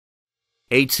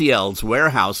HCL's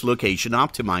Warehouse Location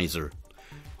Optimizer.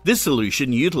 This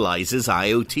solution utilizes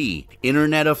IoT,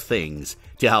 Internet of Things,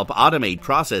 to help automate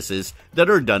processes that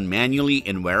are done manually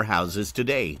in warehouses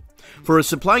today. For a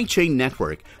supply chain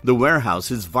network, the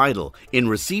warehouse is vital in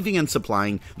receiving and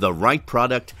supplying the right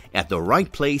product at the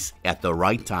right place at the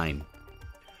right time.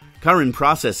 Current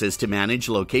processes to manage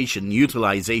location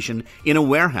utilization in a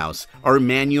warehouse are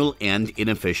manual and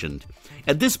inefficient.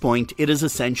 At this point, it is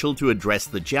essential to address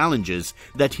the challenges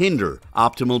that hinder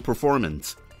optimal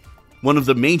performance. One of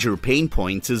the major pain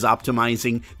points is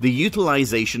optimizing the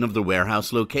utilization of the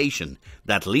warehouse location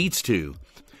that leads to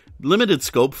limited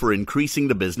scope for increasing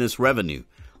the business revenue,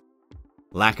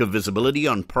 lack of visibility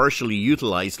on partially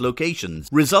utilized locations,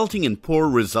 resulting in poor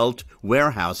result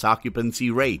warehouse occupancy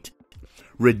rate,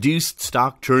 reduced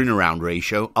stock turnaround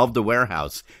ratio of the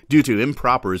warehouse due to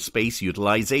improper space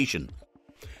utilization,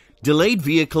 delayed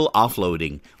vehicle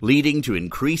offloading leading to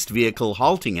increased vehicle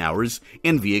halting hours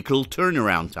and vehicle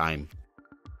turnaround time.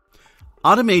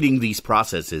 Automating these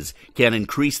processes can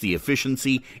increase the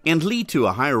efficiency and lead to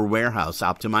a higher warehouse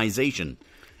optimization.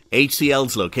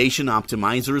 HCL's Location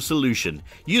Optimizer solution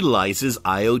utilizes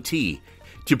IoT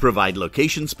to provide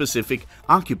location-specific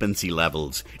occupancy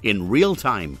levels in real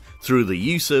time through the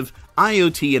use of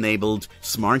IoT-enabled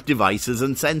smart devices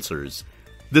and sensors.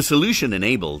 The solution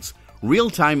enables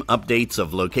real-time updates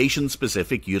of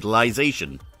location-specific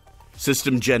utilization,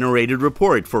 system-generated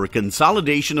report for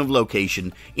consolidation of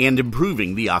location and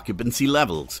improving the occupancy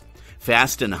levels,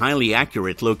 fast and highly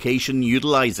accurate location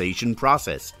utilization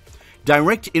process,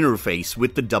 direct interface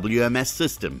with the WMS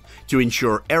system to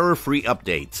ensure error-free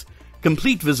updates,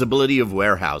 complete visibility of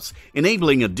warehouse,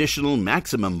 enabling additional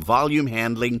maximum volume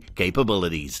handling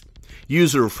capabilities,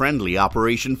 user-friendly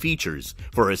operation features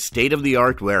for a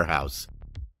state-of-the-art warehouse.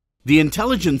 The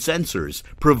intelligent sensors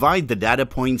provide the data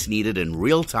points needed in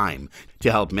real time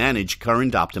to help manage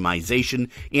current optimization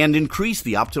and increase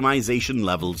the optimization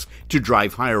levels to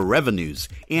drive higher revenues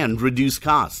and reduce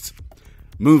costs.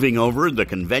 Moving over the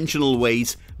conventional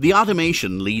ways, the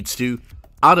automation leads to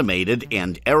automated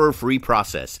and error-free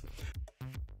process,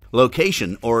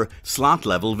 location or slot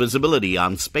level visibility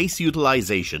on space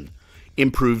utilization,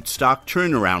 improved stock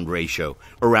turnaround ratio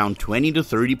around 20 to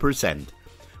 30%,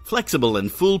 flexible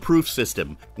and foolproof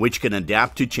system which can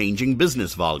adapt to changing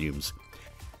business volumes,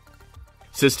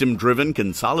 system-driven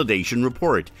consolidation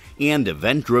report and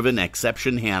event-driven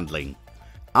exception handling,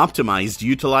 optimized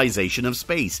utilization of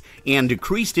space and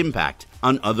decreased impact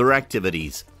on other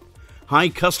activities, high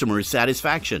customer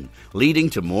satisfaction leading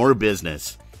to more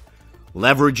business.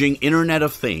 Leveraging Internet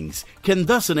of Things can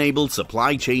thus enable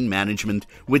supply chain management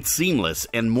with seamless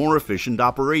and more efficient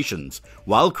operations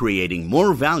while creating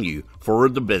more value for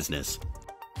the business.